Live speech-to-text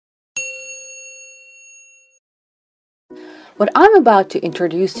What I'm about to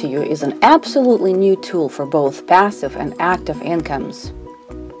introduce to you is an absolutely new tool for both passive and active incomes.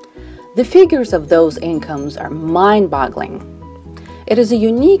 The figures of those incomes are mind-boggling. It is a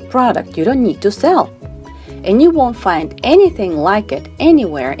unique product you don't need to sell, and you won't find anything like it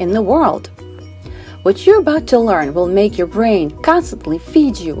anywhere in the world. What you're about to learn will make your brain constantly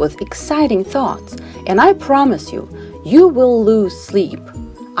feed you with exciting thoughts, and I promise you, you will lose sleep.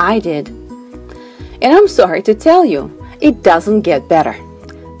 I did. And I'm sorry to tell you, it doesn't get better.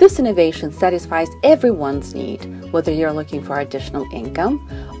 This innovation satisfies everyone's need, whether you're looking for additional income,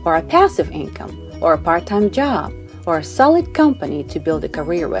 or a passive income, or a part-time job, or a solid company to build a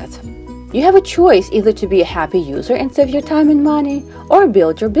career with. You have a choice either to be a happy user and save your time and money, or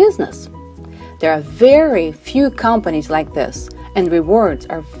build your business. There are very few companies like this, and rewards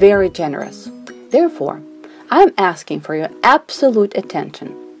are very generous. Therefore, I'm asking for your absolute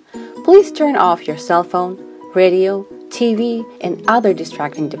attention. Please turn off your cell phone, radio, TV, and other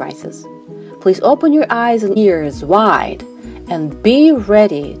distracting devices. Please open your eyes and ears wide and be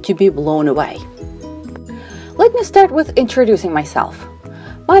ready to be blown away. Let me start with introducing myself.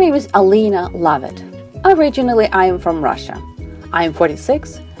 My name is Alina Lovett. Originally, I am from Russia. I am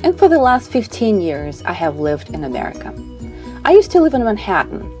 46, and for the last 15 years, I have lived in America. I used to live in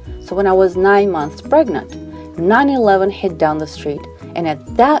Manhattan, so when I was 9 months pregnant, 9/11 hit down the street, and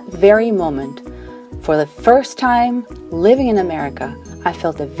at that very moment, for the first time living in America, I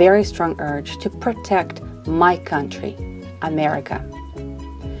felt a very strong urge to protect my country, America.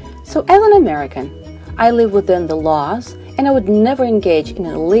 So as an American, I live within the laws, and I would never engage in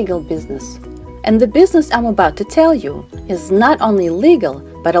an illegal business. And the business I'm about to tell you is not only legal,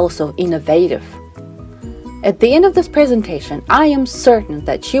 but also innovative. At the end of this presentation, I am certain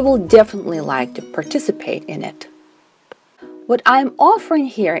that you will definitely like to participate in it. What I'm offering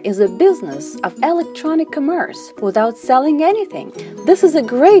here is a business of electronic commerce without selling anything. This is a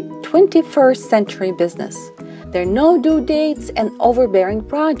great 21st century business. There are no due dates and overbearing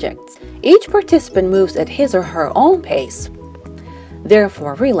projects. Each participant moves at his or her own pace.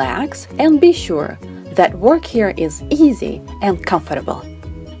 Therefore, relax and be sure that work here is easy and comfortable.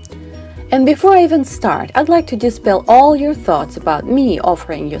 And before I even start, I'd like to dispel all your thoughts about me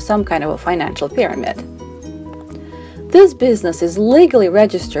offering you some kind of a financial pyramid. This business is legally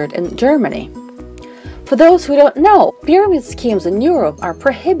registered in Germany. For those who don't know, pyramid schemes in Europe are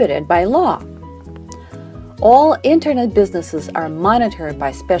prohibited by law. All internet businesses are monitored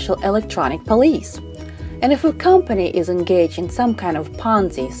by special electronic police. And if a company is engaged in some kind of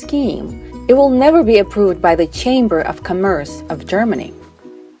Ponzi scheme, it will never be approved by the Chamber of Commerce of Germany.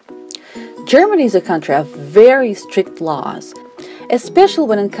 Germany is a country of very strict laws, especially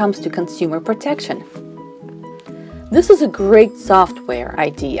when it comes to consumer protection. This is a great software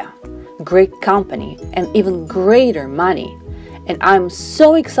idea, great company, and even greater money. And I'm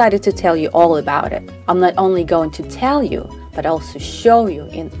so excited to tell you all about it. I'm not only going to tell you, but also show you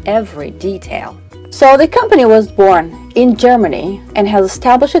in every detail. So the company was born in Germany and has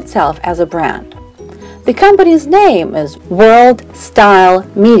established itself as a brand. The company's name is World Style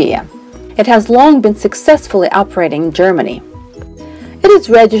Media. It has long been successfully operating in Germany. It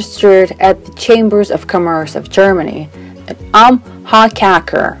is registered at the Chambers of Commerce of Germany at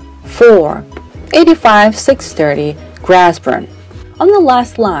Hacker 4, 85630 Grasbrunn. On the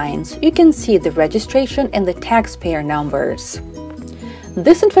last lines, you can see the registration and the taxpayer numbers.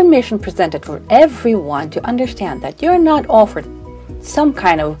 This information presented for everyone to understand that you're not offered some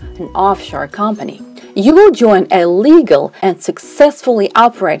kind of an offshore company. You will join a legal and successfully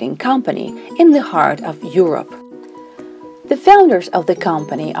operating company in the heart of Europe. The founders of the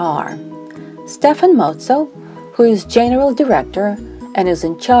company are Stefan Motzo, who is General Director and is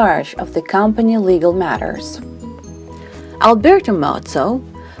in charge of the company legal matters. Alberto Motzo,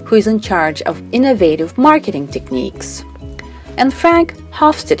 who is in charge of innovative marketing techniques. And Frank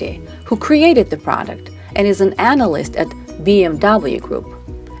Hofstede, who created the product and is an analyst at BMW Group.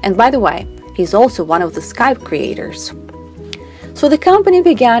 And by the way, he's also one of the Skype creators. So the company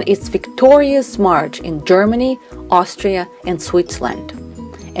began its victorious march in Germany, Austria, and Switzerland.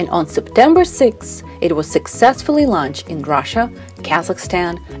 And on September 6, it was successfully launched in Russia,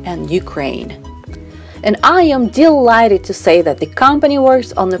 Kazakhstan, and Ukraine. And I am delighted to say that the company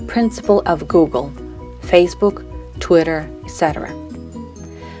works on the principle of Google, Facebook, Twitter, etc.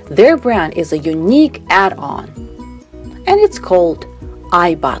 Their brand is a unique add-on, and it's called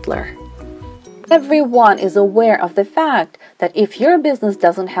i-butler. Everyone is aware of the fact that if your business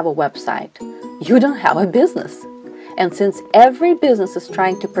doesn't have a website, you don't have a business. And since every business is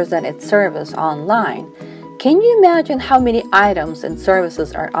trying to present its service online, can you imagine how many items and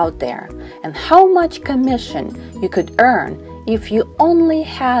services are out there and how much commission you could earn if you only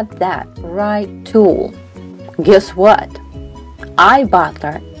had that right tool. Guess what?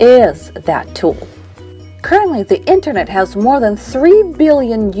 i-butler is that tool. Currently, the internet has more than 3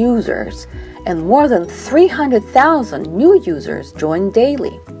 billion users and more than 300,000 new users join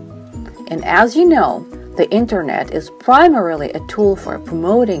daily. And as you know, the internet is primarily a tool for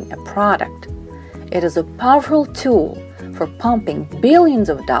promoting a product. It is a powerful tool for pumping billions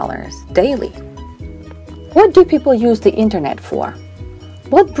of dollars daily. What do people use the internet for?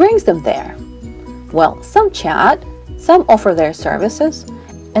 What brings them there? Well, some chat, some offer their services,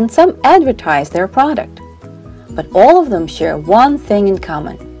 and some advertise their product. But all of them share one thing in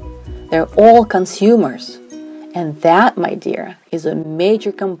common. They're all consumers. And that, my dear, is a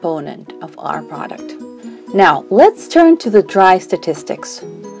major component of our product. Now, let's turn to the dry statistics.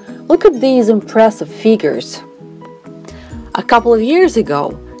 Look at these impressive figures. A couple of years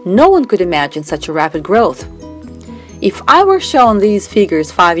ago, no one could imagine such a rapid growth. If I were shown these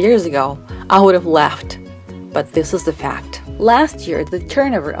figures 5 years ago, I would have laughed. But this is the fact. Last year, the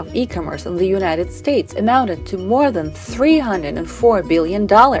turnover of e-commerce in the United States amounted to more than $304 billion.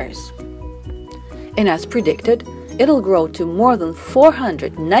 And as predicted, it'll grow to more than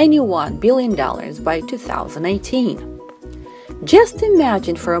 $491 billion by 2018. Just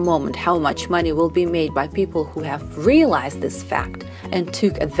imagine for a moment how much money will be made by people who have realized this fact and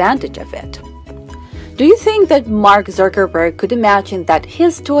took advantage of it. Do you think that Mark Zuckerberg could imagine that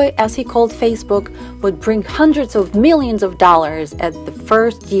his toy, as he called Facebook, would bring hundreds of millions of dollars at the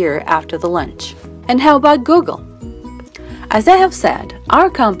first year after the launch? And how about Google? As I have said, our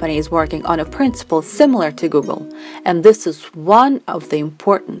company is working on a principle similar to Google, and this is one of the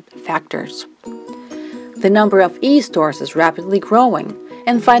important factors. The number of e-stores is rapidly growing,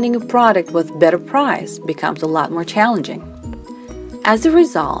 and finding a product with better price becomes a lot more challenging. As a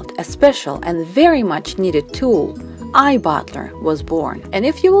result, a special and very much needed tool, i-butler, was born. And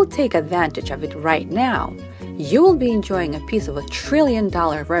if you will take advantage of it right now, you will be enjoying a piece of $1 trillion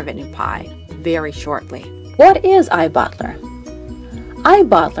revenue pie very shortly. What is i-butler?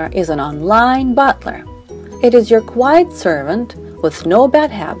 i-butler is an online butler. It is your quiet servant with no bad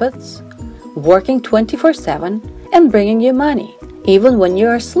habits, working 24/7 and bringing you money, even when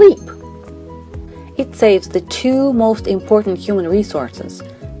you're asleep. It saves the two most important human resources,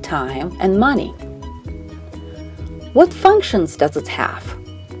 time and money. What functions does it have?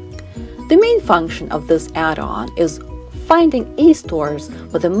 The main function of this add-on is finding e-stores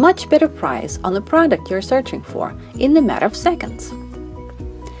with a much better price on the product you're searching for in a matter of seconds.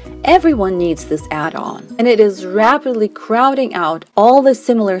 Everyone needs this add-on, and it is rapidly crowding out all the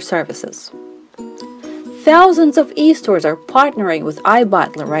similar services. Thousands of e-stores are partnering with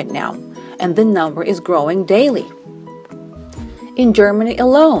i-butler right now, and the number is growing daily. In Germany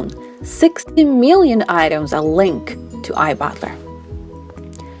alone, 60 million items are linked to i-butler.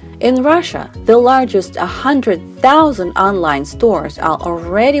 In Russia, the largest 100,000 online stores are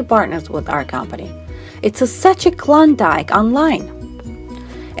already partners with our company. It's such a Klondike online.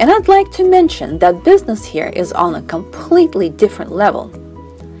 And I'd like to mention that business here is on a completely different level.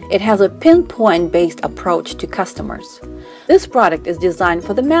 It has a pinpoint-based approach to customers. This product is designed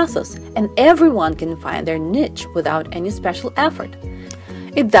for the masses, and everyone can find their niche without any special effort.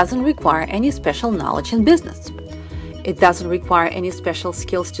 It doesn't require any special knowledge in business. It doesn't require any special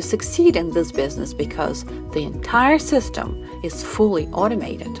skills to succeed in this business because the entire system is fully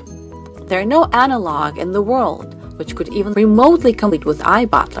automated. There are no analog in the world which could even remotely compete with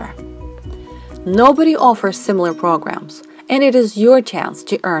i-butler. Nobody offers similar programs, and it is your chance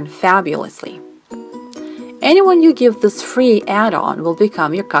to earn fabulously. Anyone you give this free add-on will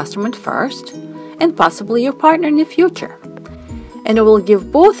become your customer at first, and possibly your partner in the future. And it will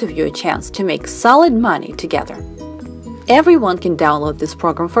give both of you a chance to make solid money together. Everyone can download this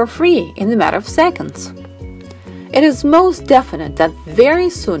program for free in a matter of seconds. It is most definite that very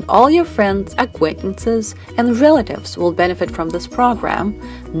soon all your friends, acquaintances, and relatives will benefit from this program,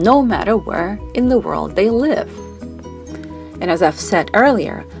 no matter where in the world they live. And as I've said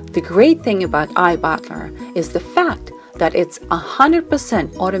earlier, the great thing about i-butler is the fact that it's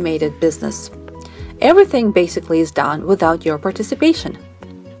 100% automated business. Everything basically is done without your participation.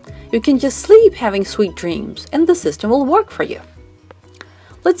 You can just sleep having sweet dreams, and the system will work for you.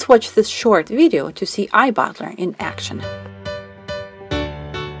 Let's watch this short video to see i-butler in action.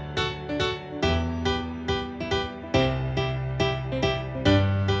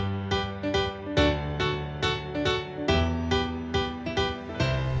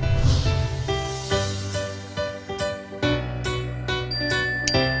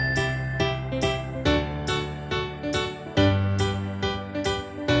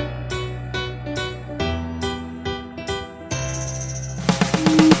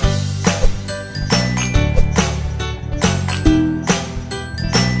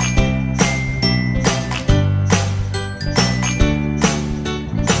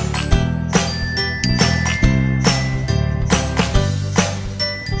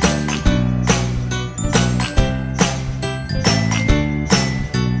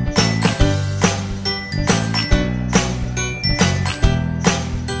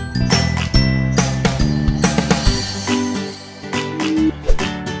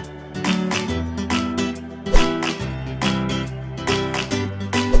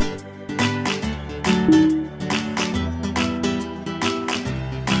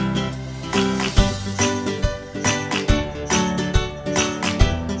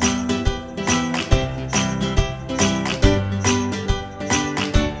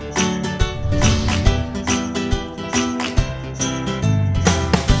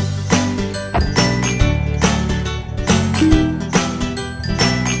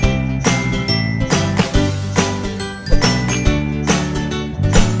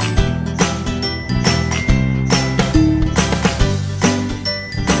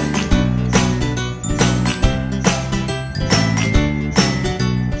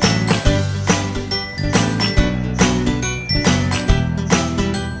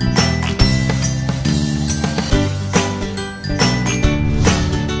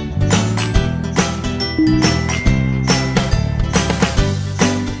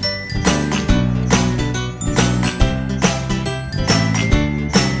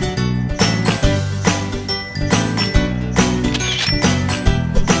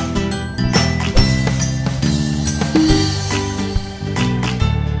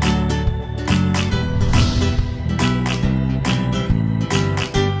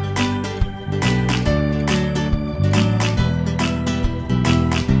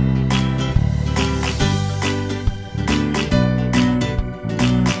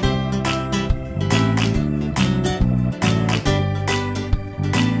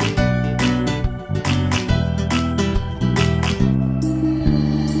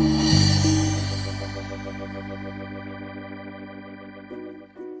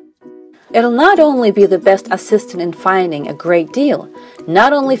 It'll not only be the best assistant in finding a great deal,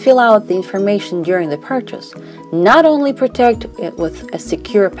 not only fill out the information during the purchase, not only protect it with a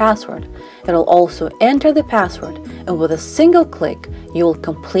secure password, it'll also enter the password, and with a single click, you will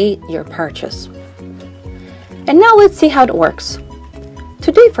complete your purchase. And now let's see how it works.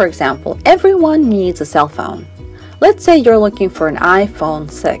 Today, for example, everyone needs a cell phone. Let's say you're looking for an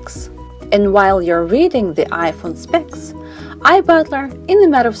iPhone 6, and while you're reading the iPhone specs, i-butler, in a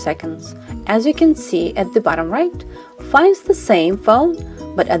matter of seconds, as you can see at the bottom right, finds the same phone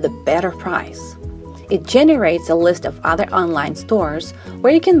but at a better price. It generates a list of other online stores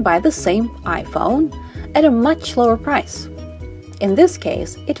where you can buy the same iPhone at a much lower price. In this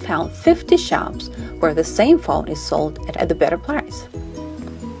case, it found 50 shops where the same phone is sold at a better price.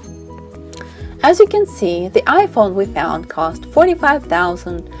 As you can see, the iPhone we found cost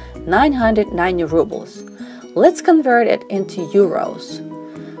 45,990 rubles. Let's convert it into euros.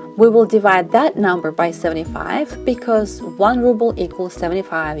 We will divide that number by 75 because 1 ruble equals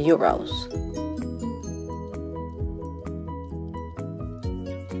 75 euros.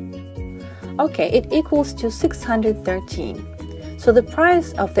 Okay, it equals to 613. So the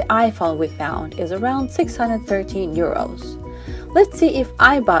price of the iPhone we found is around 613 euros. Let's see if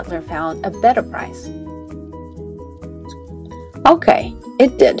i-butler found a better price. Okay,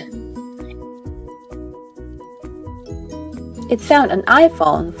 it did. It found an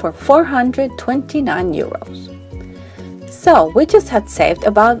iPhone for 429 euros. So we just had saved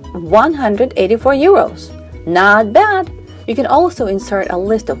about 184 euros. Not bad! You can also insert a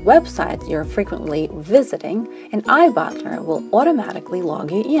list of websites you're frequently visiting, and i-butler will automatically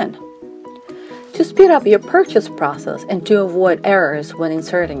log you in. To speed up your purchase process and to avoid errors when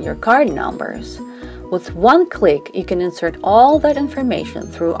inserting your card numbers, with one click you can insert all that information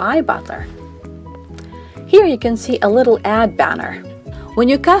through i-butler. Here you can see a little ad banner. When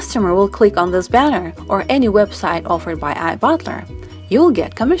your customer will click on this banner or any website offered by i-butler, you'll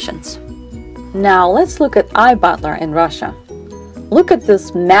get commissions. Now let's look at i-butler in Russia. Look at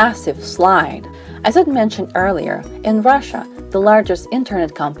this massive slide. As I mentioned earlier, in Russia, the largest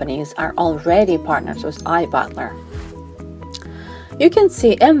internet companies are already partners with i-butler. You can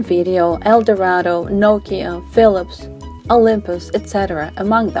see M-Video, Eldorado, Nokia, Philips, Olympus, etc.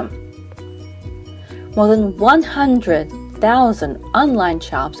 among them. More than 100,000 online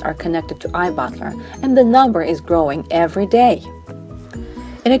shops are connected to i-butler, and the number is growing every day.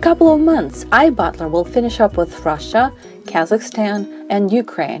 In a couple of months, i-butler will finish up with Russia, Kazakhstan, and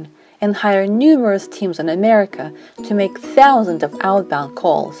Ukraine, and hire numerous teams in America to make thousands of outbound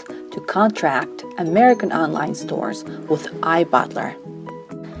calls to contract American online stores with i-butler.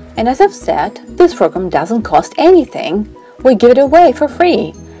 And as I've said, this program doesn't cost anything. We give it away for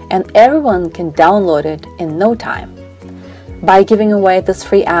free, and everyone can download it in no time. By giving away this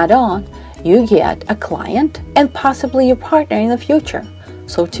free add-on, you get a client and possibly your partner in the future.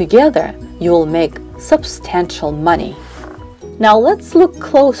 So together, you will make substantial money. Now let's look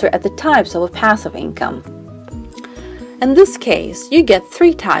closer at the types of passive income. In this case, you get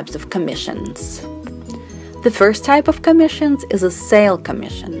 3 types of commissions. The first type of commissions is a sale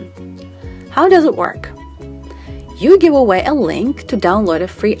commission. How does it work? You give away a link to download a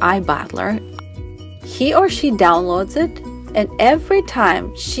free i-butler. He or she downloads it, and every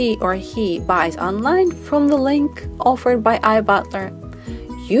time she or he buys online from the link offered by i-butler,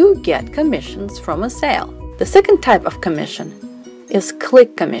 you get commissions from a sale. The second type of commission is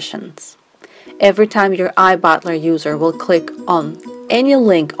click commissions. Every time your i-butler user will click on any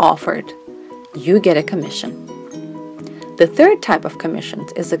link offered, you get a commission. The third type of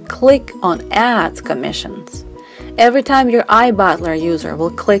commissions is a click on ads commissions. Every time your i-butler user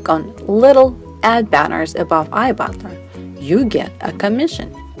will click on little ad banners above i-butler, you get a commission.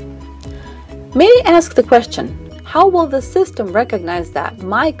 Many ask the question, how will the system recognize that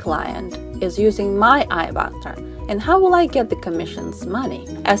my client is using my i-butler, and how will I get the commission's money?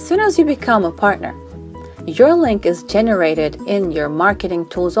 As soon as you become a partner, your link is generated in your marketing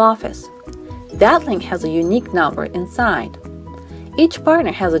tools office. That link has a unique number inside. Each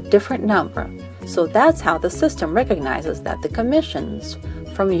partner has a different number, so that's how the system recognizes that the commissions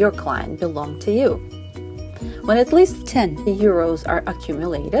from your client belong to you. When at least 10 euros are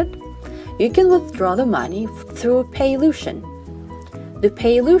accumulated, you can withdraw the money through Paylution. The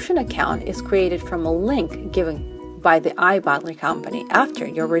Paylution account is created from a link given by the i-butler company after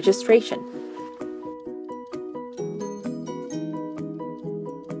your registration.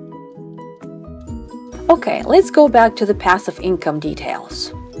 Okay, let's go back to the passive income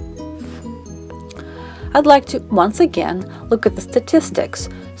details. I'd like to once again look at the statistics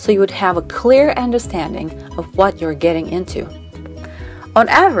so you would have a clear understanding of what you're getting into. On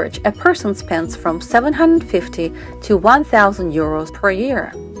average, a person spends from 750 to 1,000 euros per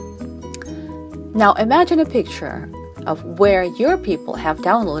year. Now imagine a picture of where your people have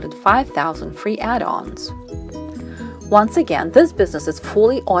downloaded 5,000 free add-ons. Once again, this business is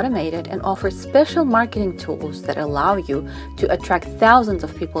fully automated and offers special marketing tools that allow you to attract thousands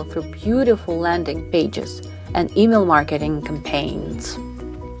of people through beautiful landing pages and email marketing campaigns.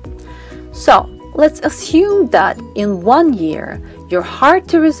 So, let's assume that in 1 year, your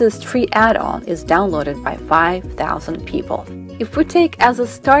hard-to-resist free add-on is downloaded by 5,000 people. If we take as a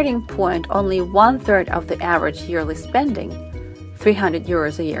starting point only 1/3 of the average yearly spending, 300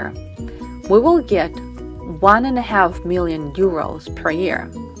 euros a year, we will get 1.5 million euros per year.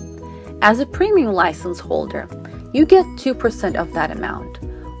 As a premium license holder, you get 2% of that amount,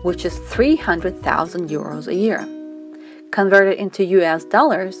 which is 300,000 euros a year. Converted into US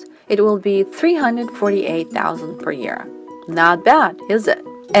dollars, it will be 348,000 per year. Not bad, is it?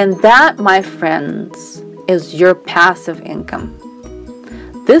 And that, my friends, is your passive income.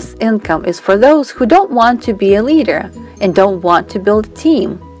 This income is for those who don't want to be a leader and don't want to build a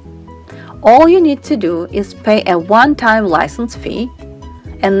team. All you need to do is pay a one-time license fee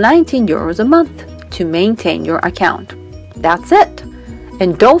and 19 euros a month to maintain your account. That's it.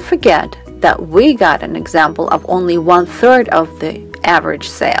 And don't forget that we got an example of only 1/3 of the average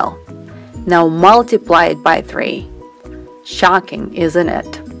sale. Now multiply it by 3. Shocking, isn't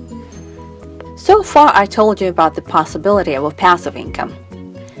it? So far I told you about the possibility of a passive income.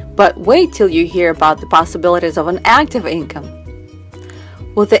 But wait till you hear about the possibilities of an active income.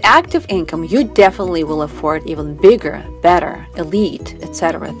 With the active income, you definitely will afford even bigger, better, elite,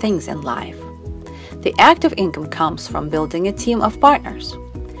 etc. things in life. The active income comes from building a team of partners.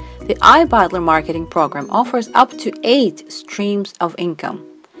 The i-butler marketing program offers up to 8 streams of income.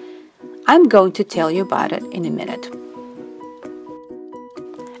 I'm going to tell you about it in a minute.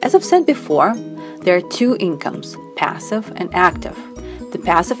 As I've said before, there are 2 incomes, passive and active. The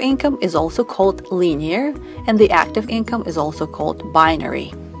passive income is also called linear, and the active income is also called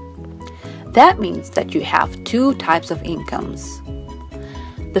binary. That means that you have 2 types of incomes.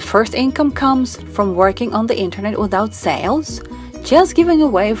 The first income comes from working on the internet without sales, just giving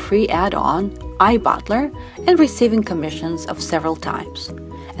away a free add-on, i-butler, and receiving commissions of several types.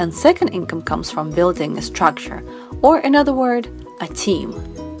 And second income comes from building a structure, or in other words, a team.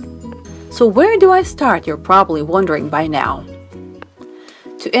 So where do I start, you're probably wondering by now.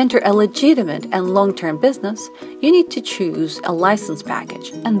 To enter a legitimate and long-term business, you need to choose a license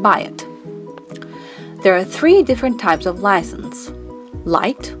package and buy it. There are 3 different types of license.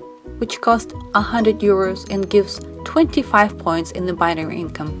 Light, which costs 100 euros and gives 25 points in the binary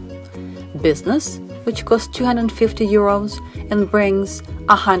income. Business, which costs 250 euros and brings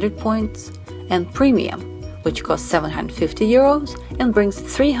 100 points. And Premium, which costs 750 euros and brings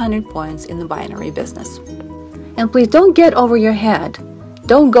 300 points in the binary business. And please don't get over your head.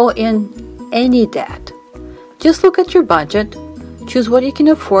 Don't go in any debt. Just look at your budget, choose what you can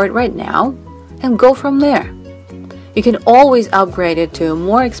afford right now, and go from there. You can always upgrade it to a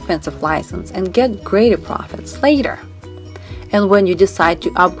more expensive license and get greater profits later. And when you decide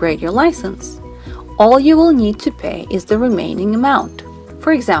to upgrade your license, all you will need to pay is the remaining amount.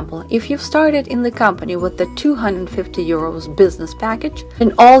 For example, if you've started in the company with the 250 euros business package,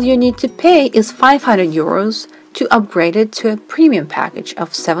 then all you need to pay is 500 euros to upgrade it to a premium package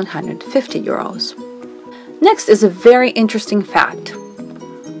of 750 euros. Next is a very interesting fact.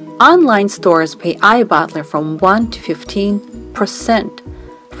 Online stores pay i-butler from 1 to 15%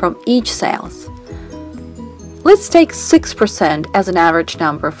 from each sales. Let's take 6% as an average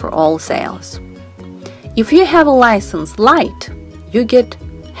number for all sales. If you have a license light, you get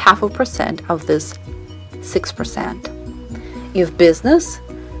 0.5% of this 6%. If business,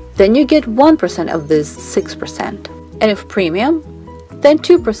 then you get 1% of this 6%. And if premium, then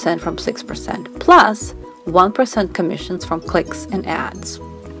 2% from 6%, plus 1% commissions from clicks and ads.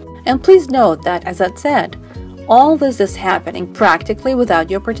 And please note that, as I said, all this is happening practically without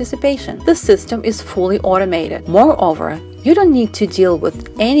your participation. The system is fully automated. Moreover, you don't need to deal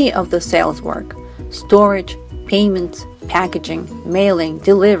with any of the sales work, storage, payments, packaging, mailing,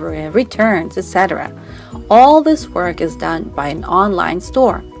 delivery, returns, etc. All this work is done by an online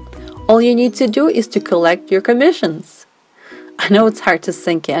store. All you need to do is to collect your commissions. I know it's hard to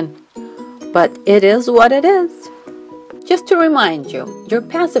sink in, but it is what it is. Just to remind you, your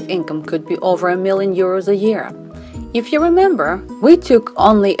passive income could be over 1 million euros a year. If you remember, we took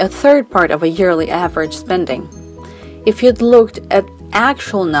only a third part of a yearly average spending. If you'd looked at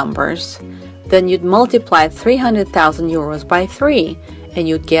actual numbers, then you'd multiply 300,000 euros by 3 and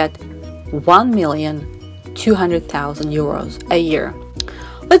you'd get 1,200,000 euros a year.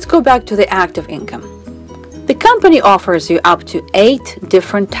 Let's go back to the active income. The company offers you up to 8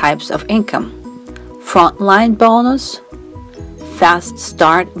 different types of income: frontline bonus, fast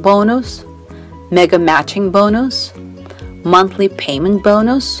start bonus, mega matching bonus, monthly payment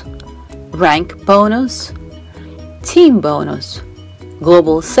bonus, rank bonus, team bonus,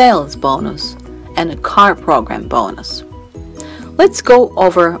 global sales bonus, and a car program bonus. Let's go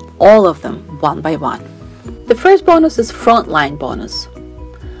over all of them one by one. The first bonus is frontline bonus.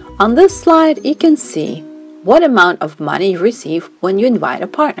 On this slide, you can see what amount of money you receive when you invite a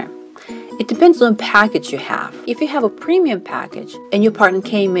partner. It depends on the package you have. If you have a premium package and your partner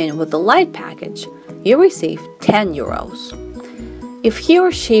came in with the light package, you receive 10 euros. If he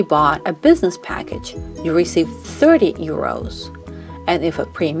or she bought a business package, you receive 30 euros. And if a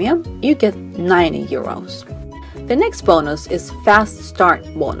premium, you get 90 euros. The next bonus is fast start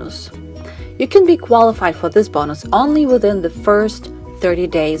bonus. You can be qualified for this bonus only within the first 30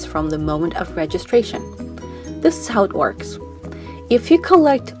 days from the moment of registration. This is how it works. If you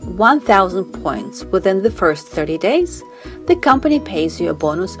collect 1,000 points within the first 30 days, the company pays you a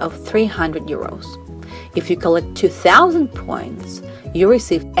bonus of 300 euros. If you collect 2,000 points, you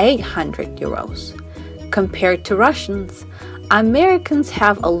receive 800 euros. Compared to Russians, Americans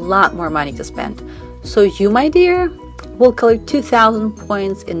have a lot more money to spend. So you, my dear, will collect 2,000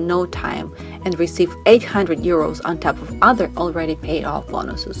 points in no time and receive 800 euros on top of other already paid off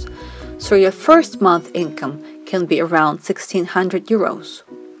bonuses. So your first month income can be around 1,600 euros.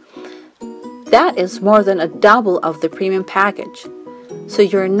 That is more than a double of the premium package. So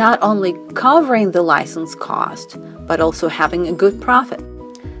you're not only covering the license cost, but also having a good profit.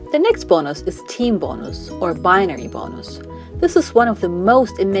 The next bonus is team bonus or binary bonus. This is one of the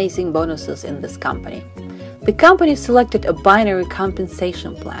most amazing bonuses in this company. The company selected a binary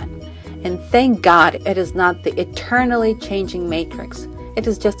compensation plan, and thank God it is not the eternally changing matrix. It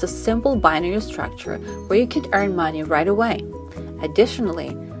is just a simple binary structure where you can earn money right away.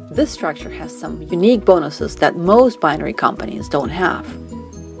 Additionally, this structure has some unique bonuses that most binary companies don't have.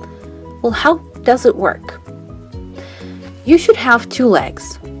 Well, how does it work? You should have 2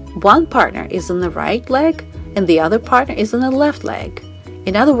 legs. One partner is on the right leg and the other partner is on the left leg.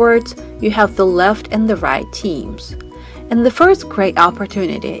 In other words, you have the left and the right teams. And the first great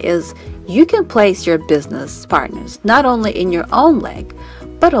opportunity is you can place your business partners not only in your own leg,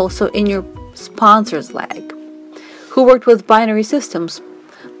 but also in your sponsor's leg. Who worked with binary systems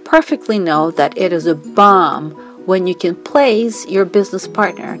perfectly know that it is a bomb when you can place your business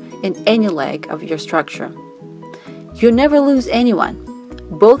partner in any leg of your structure. You never lose anyone.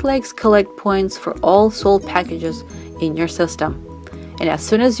 Both legs collect points for all sold packages in your system. And as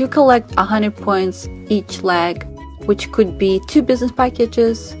soon as you collect 100 points each leg, which could be 2 business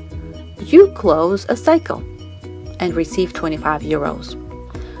packages, you close a cycle and receive 25 euros.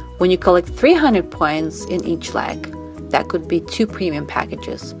 When you collect 300 points in each leg, that could be 2 premium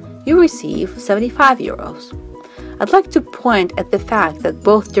packages, you receive 75 euros. I'd like to point at the fact that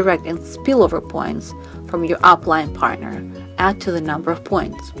both direct and spillover points from your upline partner add to the number of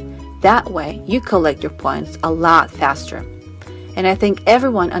points. That way, you collect your points a lot faster. And I think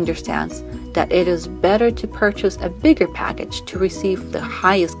everyone understands that it is better to purchase a bigger package to receive the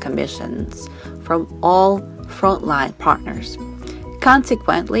highest commissions from all frontline partners.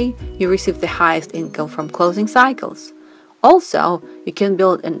 Consequently, you receive the highest income from closing cycles. Also, you can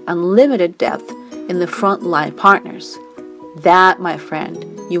build an unlimited depth in the frontline partners. That, my friend,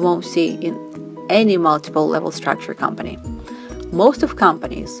 you won't see in any multiple level structure company. Most of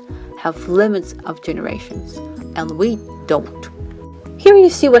companies have limits of generations, and we don't. Here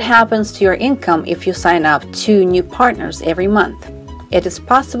you see what happens to your income if you sign up 2 new partners every month. It is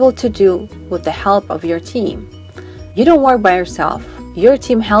possible to do with the help of your team. You don't work by yourself. Your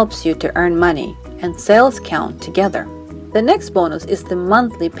team helps you to earn money, and sales count together. The next bonus is the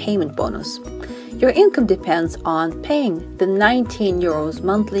monthly payment bonus. Your income depends on paying the 19 euros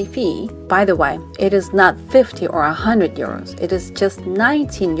monthly fee. By the way, it is not 50 or 100 euros. It is just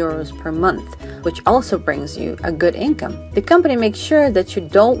 19 euros per month, which also brings you a good income. The company makes sure that you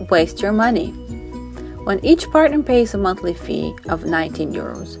don't waste your money. When each partner pays a monthly fee of 19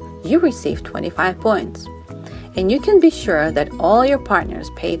 euros, you receive 25 points. And you can be sure that all your partners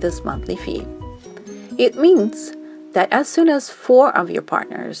pay this monthly fee. It means that as soon as 4 of your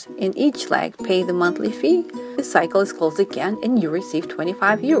partners in each leg pay the monthly fee, the cycle is closed again and you receive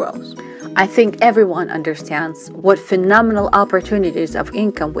 25 euros. I think everyone understands what phenomenal opportunities of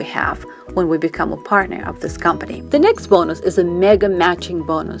income we have when we become a partner of this company. The next bonus is a mega matching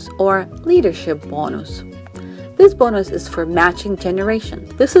bonus or leadership bonus. This bonus is for matching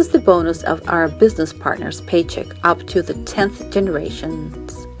generations. This is the bonus of our business partner's paycheck up to the 10th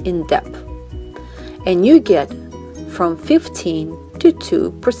generation's in depth, and you get from 15 to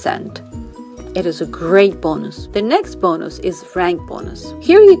 2%. It is a great bonus. The next bonus is rank bonus.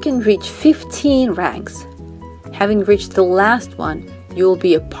 Here you can reach 15 ranks. Having reached the last one, you will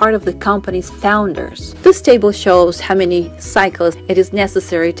be a part of the company's founders. This table shows how many cycles it is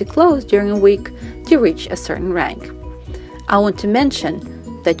necessary to close during a week to reach a certain rank. I want to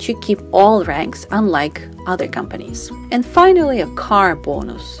mention that you keep all ranks, unlike other companies. And finally, a car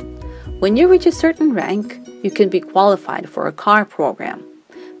bonus. When you reach a certain rank, you can be qualified for a car program.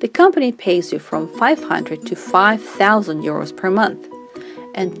 The company pays you from 500 to 5,000 euros per month.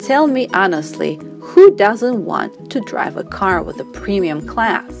 And tell me honestly, who doesn't want to drive a car with a premium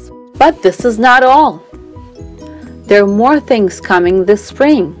class? But this is not all. There are more things coming this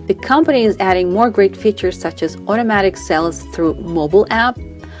spring. The company is adding more great features such as automatic sales through mobile app,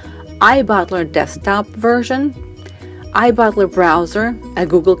 i-butler desktop version, i-butler browser, a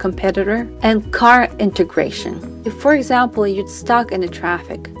Google competitor, and car integration. If, for example, you're stuck in the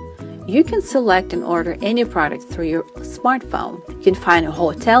traffic, you can select and order any product through your smartphone. You can find a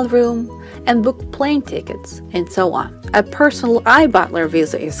hotel room and book plane tickets, and so on. A personal i-butler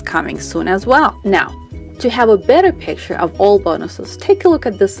visa is coming soon as well. Now, to have a better picture of all bonuses, take a look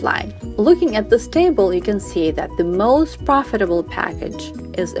at this slide. Looking at this table, you can see that the most profitable package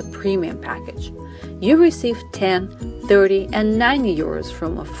is a premium package. You receive 10, 30, and 90 euros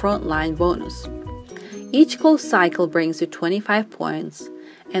from a frontline bonus. Each close cycle brings you 25 points,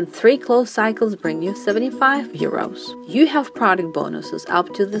 and 3 close cycles bring you 75 euros. You have product bonuses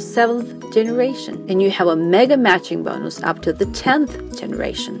up to the 7th generation, and you have a mega matching bonus up to the 10th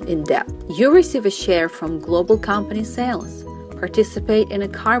generation in depth. You receive a share from global company sales, participate in a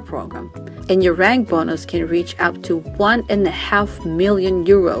car program, and your rank bonus can reach up to 1.5 million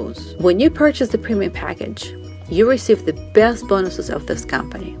euros. When you purchase the premium package, you receive the best bonuses of this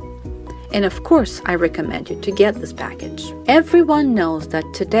company. And of course, I recommend you to get this package. Everyone knows that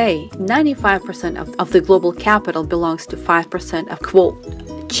today, 95% of the global capital belongs to 5% of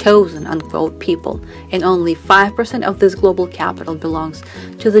quote, chosen unquote people, and only 5% of this global capital belongs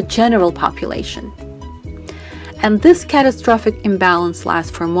to the general population. And this catastrophic imbalance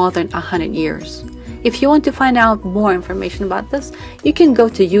lasts for more than 100 years. If you want to find out more information about this, you can go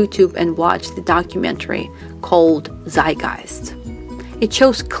to YouTube and watch the documentary called Zeitgeist. It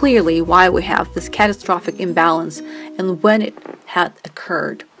shows clearly why we have this catastrophic imbalance and when it had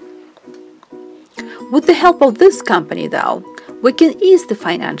occurred. With the help of this company, though, we can ease the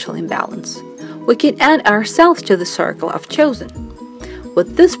financial imbalance. We can add ourselves to the circle of chosen.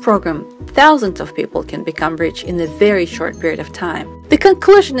 With this program, thousands of people can become rich in a very short period of time. The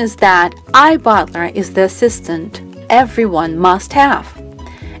conclusion is that i-butler is the assistant everyone must have.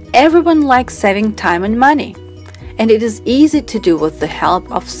 Everyone likes saving time and money, and it is easy to do with the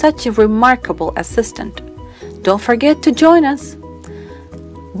help of such a remarkable assistant. Don't forget to join us.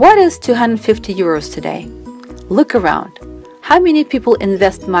 What is 250 euros today? Look around. How many people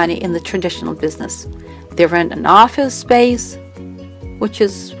invest money in the traditional business? They rent an office space, which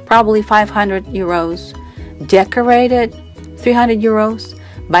is probably 500 euros, decorate it, 300 euros,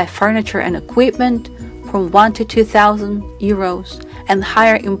 buy furniture and equipment from 1,000 to 2,000 euros, and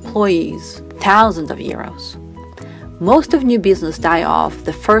hire employees, thousands of euros. Most of new business die off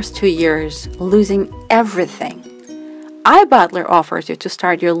the first 2 years, losing everything. i-butler offers you to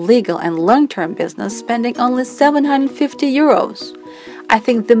start your legal and long-term business spending only 750 euros. I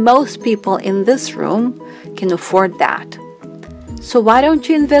think the most people in this room can afford that. So why don't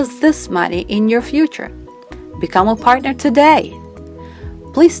you invest this money in your future? Become a partner today.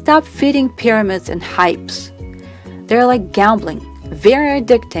 Please stop feeding pyramids and hypes. They're like gambling, very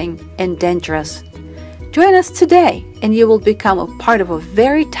addicting and dangerous. Join us today and you will become a part of a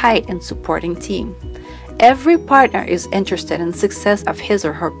very tight and supporting team. Every partner is interested in the success of his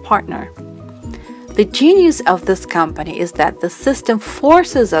or her partner. The genius of this company is that the system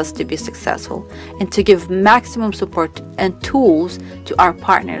forces us to be successful and to give maximum support and tools to our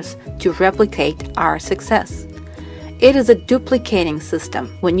partners to replicate our success. It is a duplicating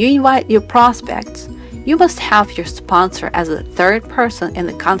system. When you invite your prospects, you must have your sponsor as a third person in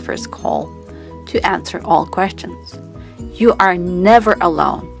the conference call to answer all questions. You are never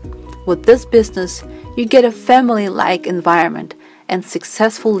alone. With this business, you get a family-like environment and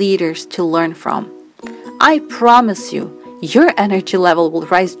successful leaders to learn from. I promise you, your energy level will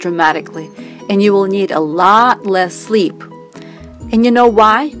rise dramatically and you will need a lot less sleep. And you know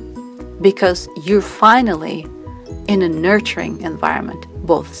why? Because you're finally in a nurturing environment,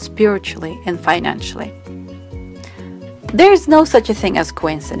 both spiritually and financially. There is no such a thing as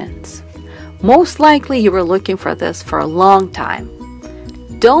coincidence. Most likely you were looking for this for a long time.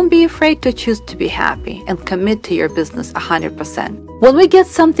 Don't be afraid to choose to be happy and commit to your business 100%. When we get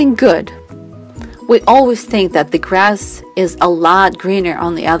something good, we always think that the grass is a lot greener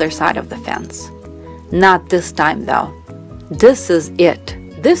on the other side of the fence. Not this time though. This is it.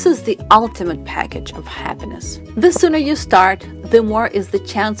 This is the ultimate package of happiness. The sooner you start, the more is the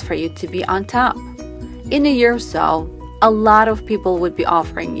chance for you to be on top. In a year or so, a lot of people would be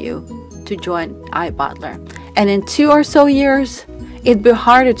offering you to join i-butler. And in 2 or so years, it'd be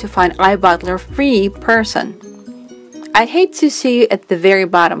harder to find i-butler free person. I'd hate to see you at the very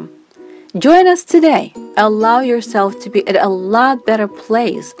bottom. Join us today. Allow yourself to be at a lot better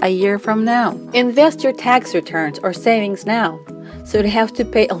place a year from now. Invest your tax returns or savings now, so you have to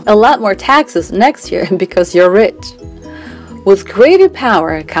pay a lot more taxes next year because you're rich. With greater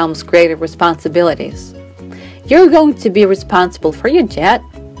power comes greater responsibilities. You're going to be responsible for your jet,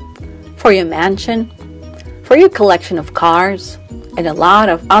 for your mansion, for your collection of cars, and a lot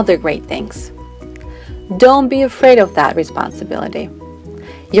of other great things. Don't be afraid of that responsibility.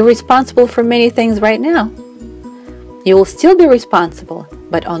 You're responsible for many things right now. You will still be responsible,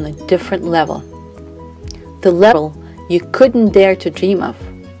 but on a different level. The level you couldn't dare to dream of.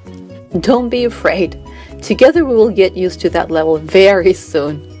 Don't be afraid. Together we will get used to that level very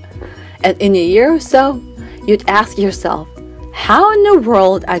soon. And in a year or so, you'd ask yourself, how in the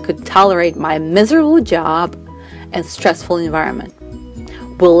world I could tolerate my miserable job and stressful environment.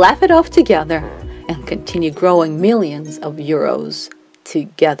 We'll laugh it off together and continue growing millions of euros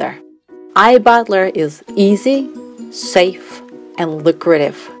together. i-butler is easy, safe, and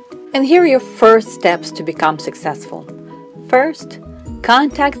lucrative. And here are your first steps to become successful. First,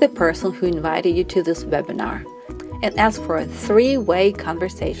 contact the person who invited you to this webinar and ask for a 3-way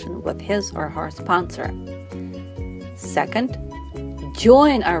conversation with his or her sponsor. Second,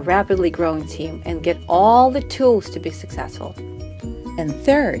 join our rapidly growing team and get all the tools to be successful. And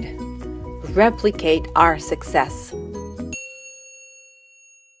third, replicate our success.